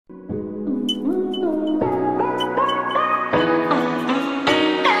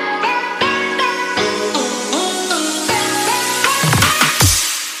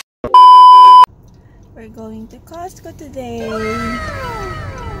going to Costco today.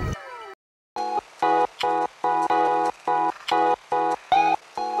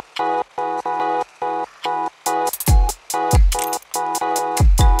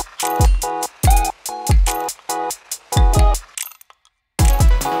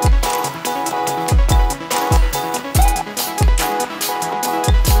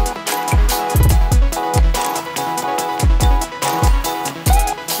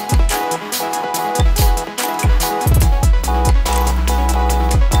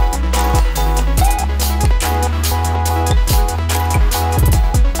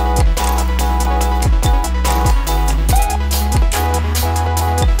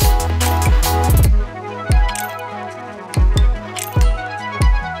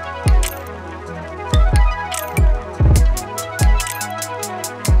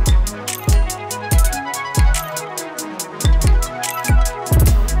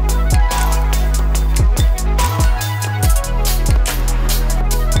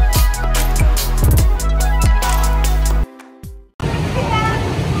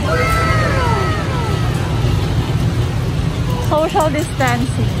 Social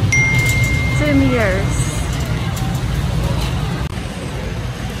distancing, 2 meters.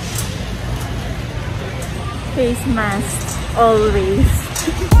 Face mask always.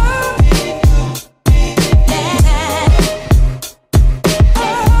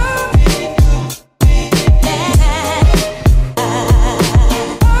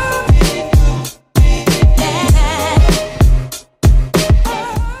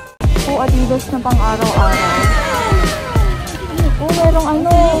 Adidas na pang araw-araw. Merong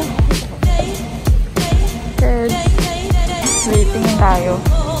ano. Third. Waiting tayo.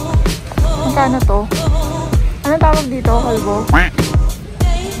 Magkano to? Ano tawag dito? Kalbo?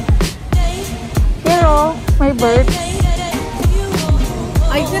 Pero, may birds.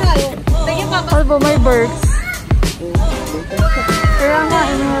 Ay, sira. Kalbo, may birds. Kaya nga,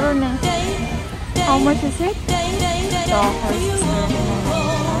 meron eh. How much is it? $6.99.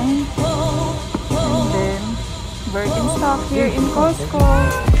 And then, Birkenstock here in Costco.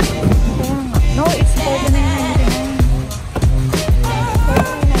 Kaya nga. No, it's $49.99.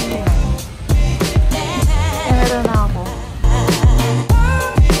 $49.99. Eh, meron na ako.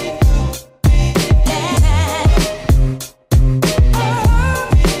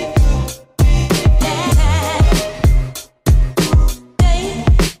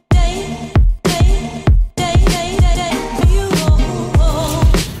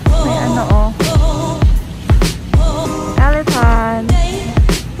 May ano oh.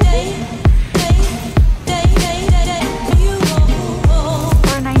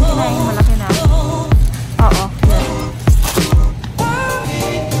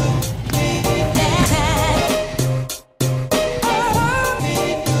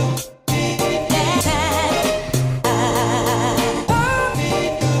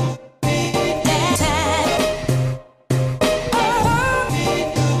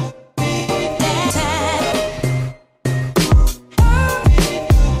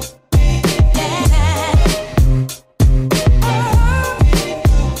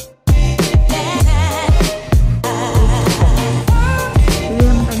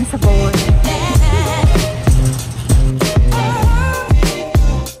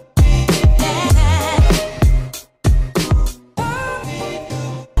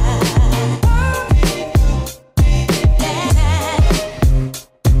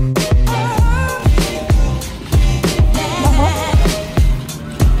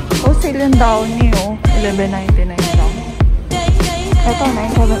 Yung Downy oh, $11.99 lang. Ito,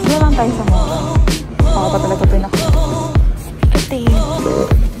 $9.7. Doon lang tayo sa mura. Ako pa talaga pinaka. Ito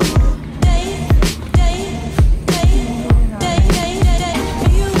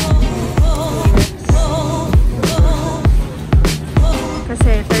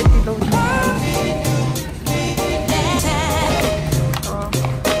kasi 30 load na yan. Oh,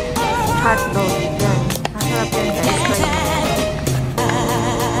 hot load. Yan. Masarap yan guys.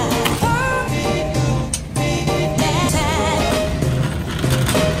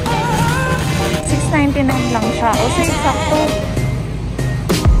 $6.99 lang siya. O sige, sakto.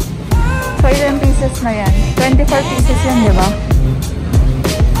 So, ilang pieces na yan? 24 pieces yan, di ba?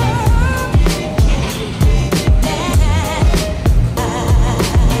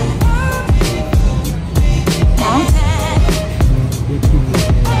 Huh?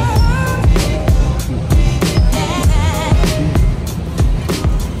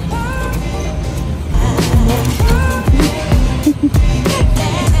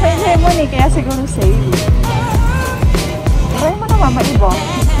 May kaya siguro sale. Try mo naman maiba.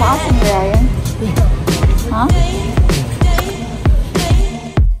 Maasim kaya yan. Ha?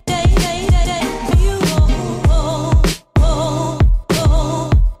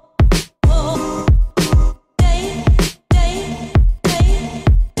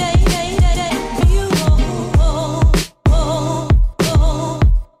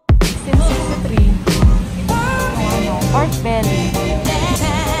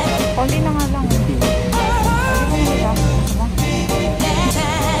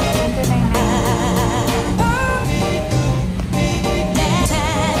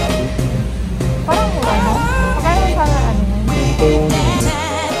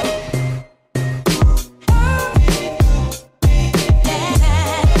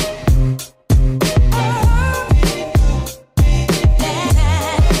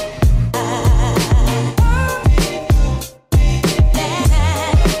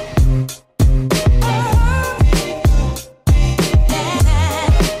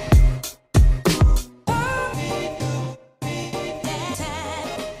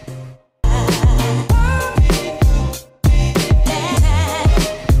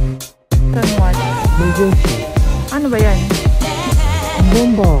 emergency. Ano ba yan? Ang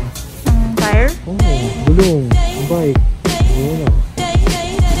bomba. Ang tire? Oo, gulong, bike. Ano na.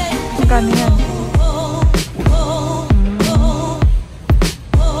 Magkano yan?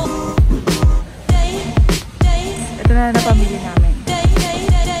 Ito na napamili namin.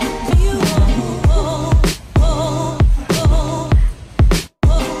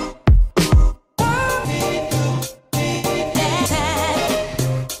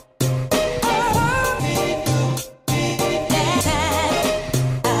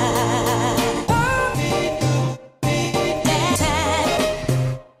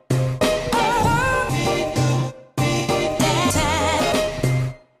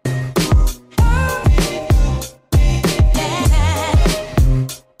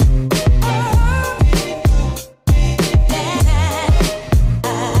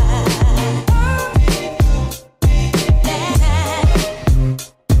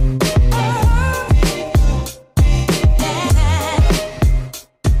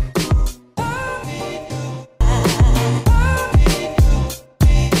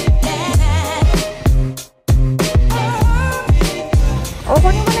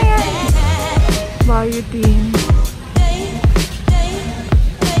 Biotin.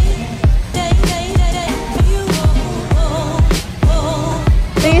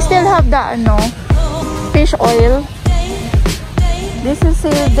 Do you still have the fish oil? This is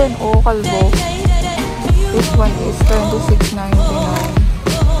sale din, kalbo. This one is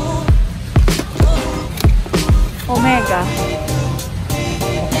 $26.99. Omega.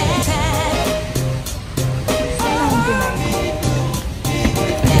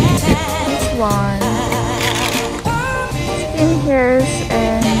 One skin hairs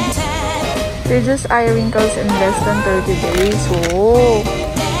and reduce eye wrinkles in less than 30 days. Oh,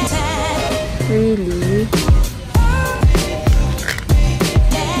 really?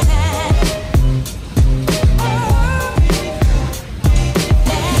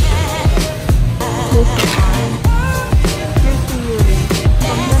 This one. Here's the Yuri.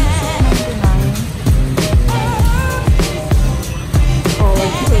 From $26.99. Oh,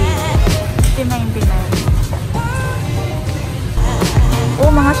 okay. $19.99. Oh,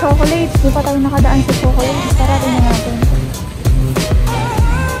 mga chocolates. Di pa tayo nakadaan sa chocolates. Tara rin na natin.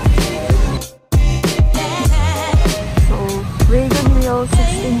 So, Reagan Wheel,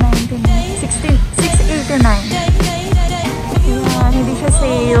 $6.89. Ayan, hindi siya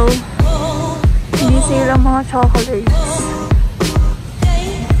sale. Hindi sale ang mga chocolates.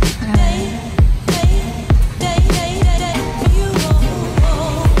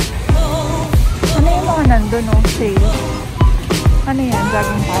 Nandun, sale. Ano yan?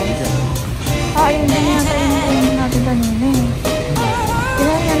 Jogging pants? Ayun din yata yung natin kanina eh.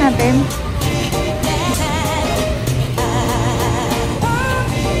 Kailangan na natin.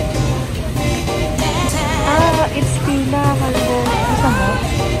 It's pila, kalbo. Isa mo?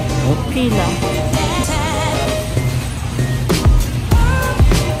 Pila.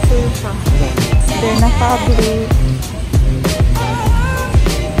 Sale siya. Then, na-fabric.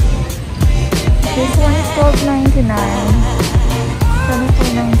 This one is $12.99.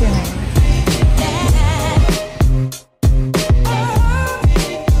 $24.99.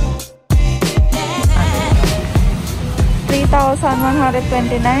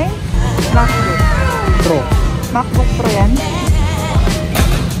 $3,129. MacBook Pro. MacBook Pro yan.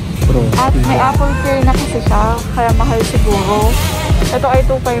 Pro. At may Apple Care na kasi siya, kaya mahal siguro. Ito ay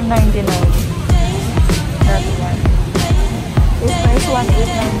 $2,599. That one. This one is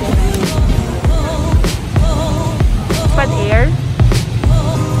 $1,899. Pad Air?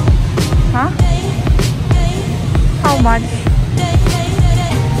 Huh? How much?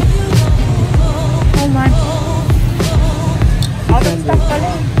 How much? Out of stock pala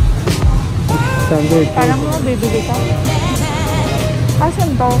eh. Standard. Parang mo, bibili ka.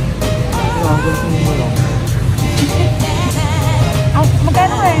 Asan to? Mo lang.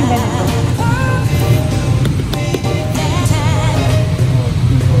 Magkano kaya yung ganito?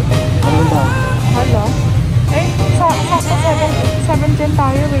 Ano ba? Hala? Eh, sakto 7 Gen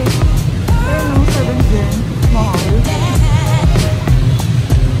tayo eh. Ayun no, 7 Gen. Mahal.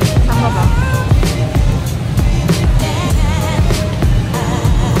 Tama ba?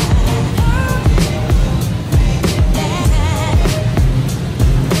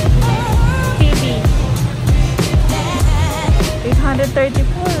 TV.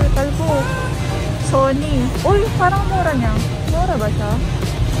 834. Kalbo. Sony. Uy, parang mura niya. Mura ba siya?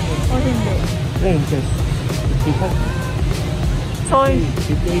 O hindi? Ranges. 55. So,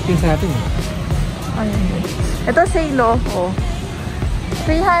 58 sa atin. ayun. Ito sale oh.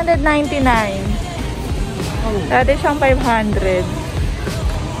 $399. Dati siyang $500.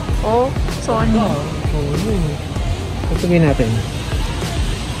 Oh, Sony. Oo, yun. Tutugin natin.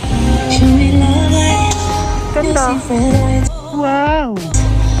 Ganda. Wow!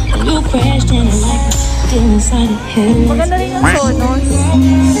 Maganda rin yung Sonos.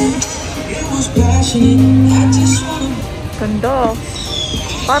 Ganda.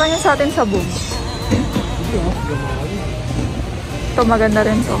 Parang yung sa atin sa boom. Ito maganda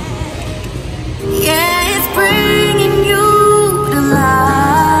rin to. Yeah, it's bringing you to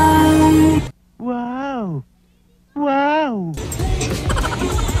life. Wow! Wow!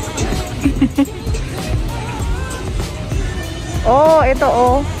 Oh, ito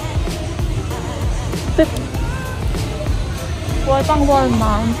oh. Wall pang wall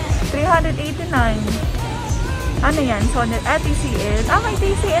mount. 389. Ano yan? Sonet. TCL. May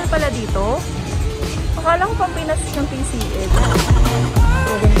TCL pala dito. Akala ko pang Pinas yung TCL.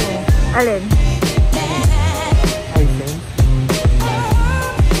 Alin? Hisense.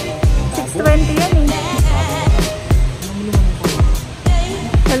 620 yan eh.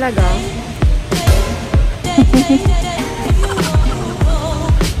 Talaga?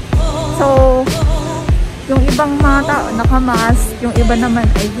 So, yung ibang mga tao nakamask, yung iba naman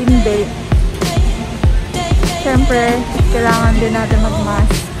ay hindi. Siyempre, kailangan din natin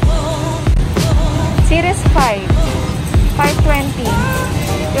mag-mask. Series 5, 520.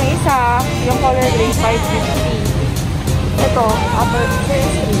 Yung isa, yung color gray, 550. Ito, upper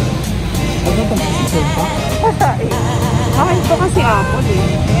series 3. Ano ba? Sisyon pa? Bakit ito kasi Apple eh.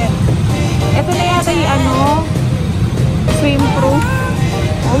 Ayan. Ito na yata yung ano, swim proof.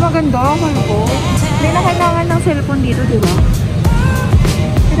 Oh, maganda. Malbo. Hindi na kailangan ng cellphone dito, di ba?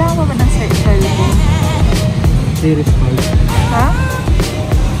 Kailangan ba ng cellphone? Series 5. Ha? Oh.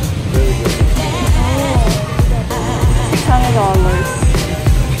 $600.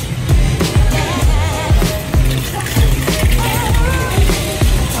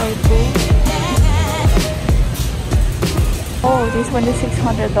 Oh, this one is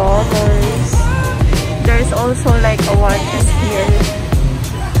 $600. There's also like a watches here.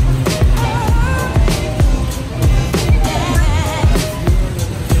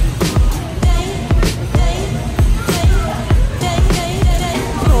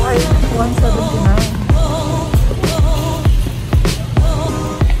 Oh, ay, 179.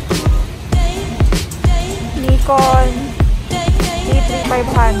 Nikon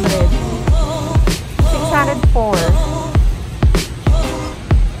D3500. 604.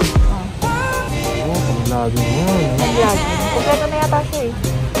 Lagi nga. Ang lagi. Kompleto na yata siya eh.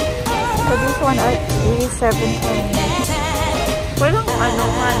 So this one is 720. Walang ano.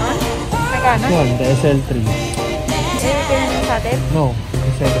 Nagano? This one, the SL3. Pinanong sa atin? No,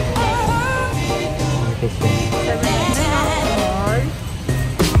 SL3. This one. 799 small.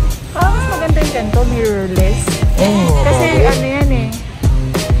 Mas maganda yung ganito, mirrorless. Oh, Kasi ano yan eh.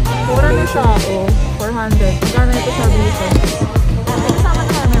 Mura na siya. 400. Magkano ito sabi nito? Kasama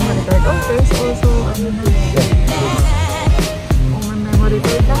na memory card. Oh, there's also ano na. May memory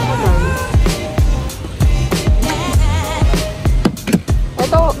card lang po guys.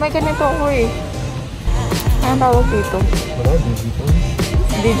 Ito, may ganito ako eh. Anong tawag dito? Wala, digital.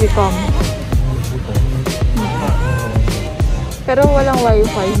 Digicom. Pero walang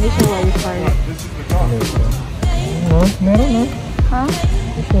wifi. Hindi siya wifi. Meron na. Ha?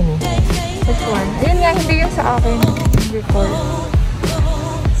 Ito mo. Which one? Ayun nga, hindi yun sa akin. Record.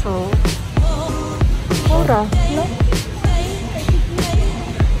 So, mura, no?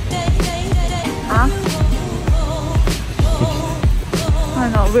 Ha?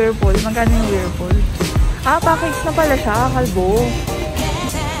 Ano, Whirlpool. Magkano yung Whirlpool? Package na pala siya, kalbo.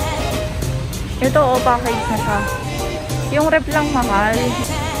 Ito, package na siya. Yung rep lang mahal.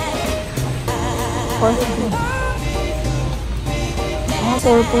 Costco.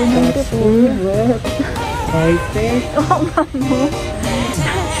 4.94. High-tech. Oo nga mo.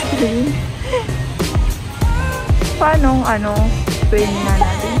 Paano, explain na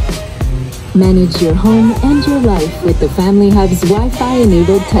natin? Manage your home and your life with the Family Hub's Wi-Fi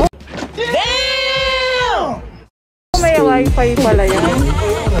enabled touch. Damn! May wifi pala yan.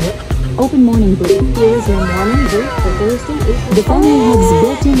 Open morning brief. Here is your morning brief for Thursday, April. The Family Hub's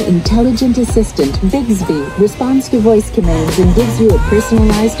built-in intelligent assistant, Bigsby, responds to voice commands and gives you a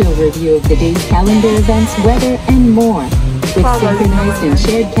personalized overview of the day's calendar events, weather, and more. With synchronized and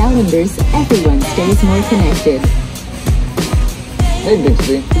shared calendars, everyone stays more connected. Hey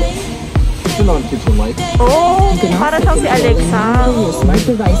Bigsby, turn on kitchen lights. Oh, You can para also siyang si control and Alexa. monitor your smart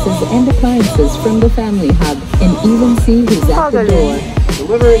devices and appliances from the Family Hub, and even see who's at the door.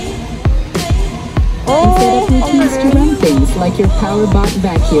 Delivery. And set Oh, up routines to okay. run things like your power bot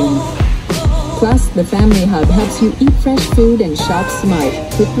vacuum. Plus, the Family Hub helps you eat fresh food and shop smart.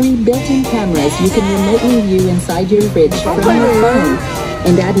 With 3 built-in cameras, you can remotely view inside your fridge from your phone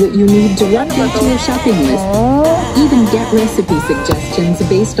and add what you need directly to your shopping list. Even get recipe suggestions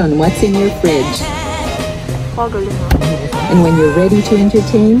based on what's in your fridge. And when you're ready to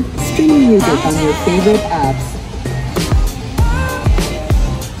entertain, stream music on your favorite apps.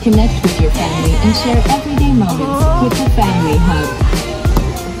 Connect with your family and share everyday moments with the Family Hub.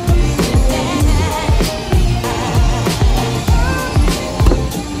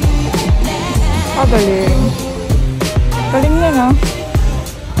 Galing. Galing na, no?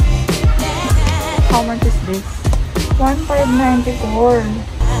 How much is this? 1,594.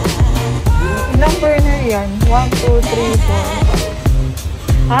 Ilang burner yan? 1, 2, 3,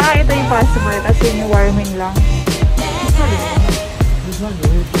 4, 5. Ah, ito yung password. As in, warming lang.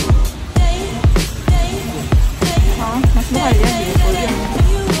 Ha? Mas mahal yan. Beautiful yan.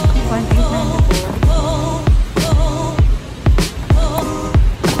 1,894.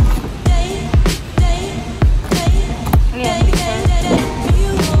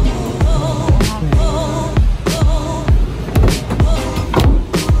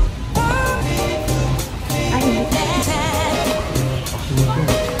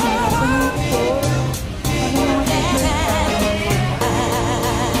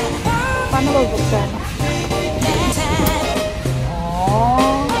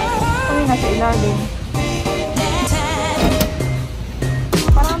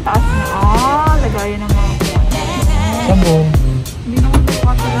 Parang taas na. Ah, lagayan ng mga kuwan. Sabon. Hindi naman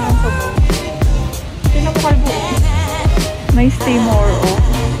nakakasala ng sabon. Tinan mo kalbo. May steamer, oh.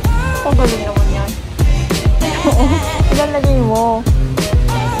 Oh, galing naman yan. Oo, ilalagay mo.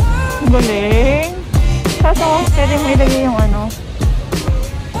 Galing. Kaso, pwede mo ilagay yung ano,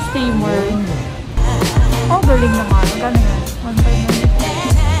 steamer. Oh, galing naman. Galing yan. 1,594.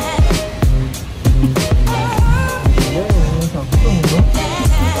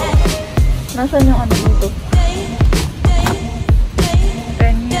 Nasaan yung ano dito?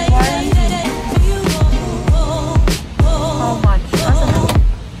 10-year warranty. How much? Nasaan na?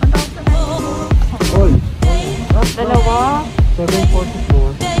 1,000. All. Dalawa?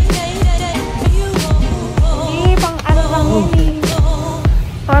 744. Eh, pang ano lang yun eh.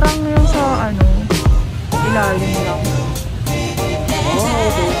 Parang yung sa ano, ilalim lang. Oh,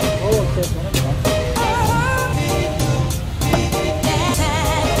 okay. Oh, okay.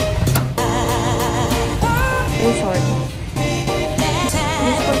 This one.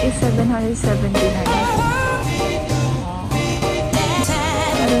 This one is 779.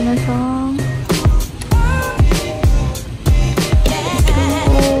 Meron na siyang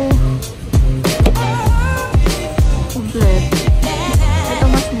complete. Ito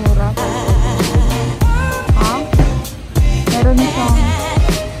mas mura. Ha? Meron na siyang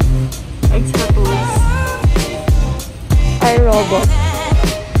extra tools. iRobot.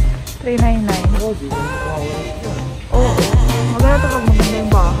 399. Oo. Maganda ito pag maganda yung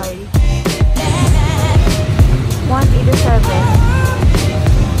bahay. 187.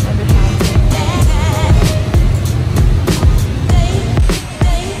 Ano siya?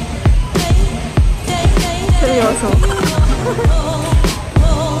 Seryoso.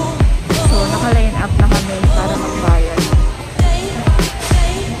 So, naka-line up na kami para magbayad.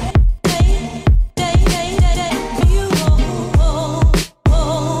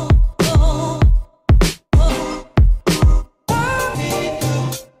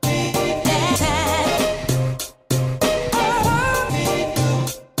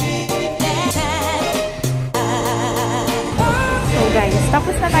 Guys,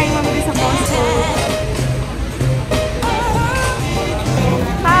 tapos na tayo mamili sa Costco.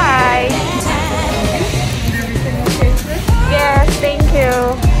 Hi! Yes, thank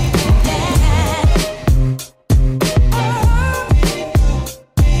you.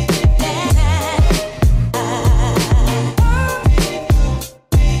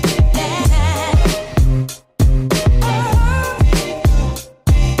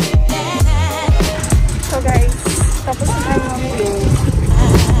 So guys, tapos na tayo mamili.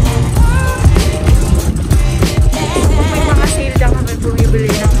 Kapag may mga sale dyan kami bumibili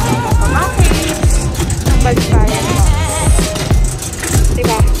ng mga pamakit, ng bagsayan box.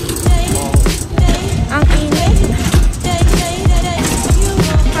 Diba? Ang init.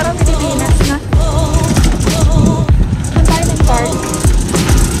 Parang Pilipinas na. Saan tayo nag-park?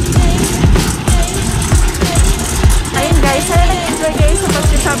 Ayun guys, sana nag-enjoy kayo sa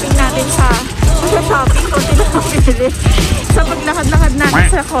pag-shopping natin sa shopping kung hindi lang bibili sa paglakad-lakad natin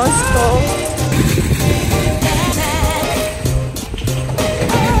sa Costco.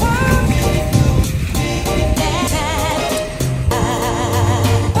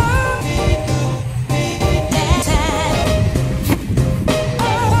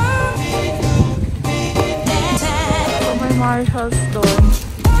 commercials doon.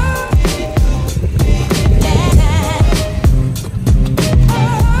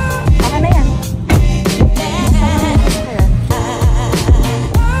 Baka na yan.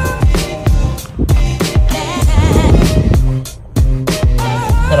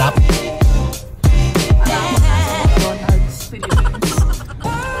 Sarap. Parang nasa McDonald's, Philippines.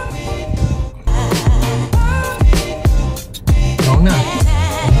 Oo nga.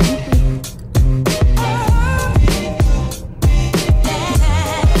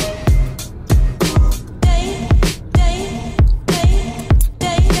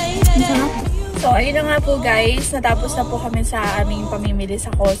 So, ayun na nga po guys. Natapos na po kami sa aming pamimili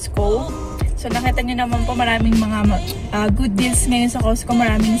sa Costco. So, nakita nyo naman po maraming mga good deals ngayon sa Costco.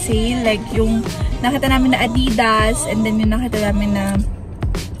 Maraming sale. Like yung nakita namin na Adidas. And then yung nakita namin na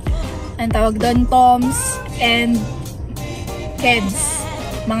ang tawag doon, Toms and Keds.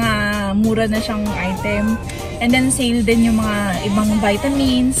 Mga mura na siyang item. And then sale din yung mga ibang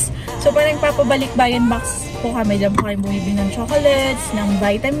vitamins. So, parang papabalik-bayan box po kami. Diyan po kami bumibili ng chocolates, ng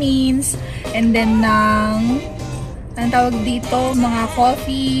vitamins, and then ng, ang tawag dito, mga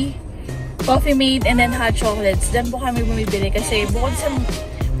coffee mate, and then hot chocolates. Diyan po kami bumibili kasi bukod sa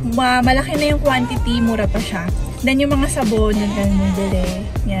malaki na yung quantity, mura pa siya. Then yung mga sabon, doon kami bumibili.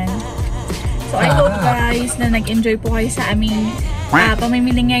 Yan. So, I hope guys na nag-enjoy po kayo sa aming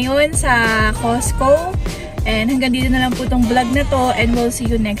pamimili ngayon sa Costco. And hanggang dito na lang po itong vlog na to, and we'll see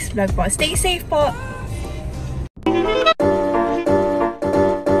you next vlog po. Stay safe po!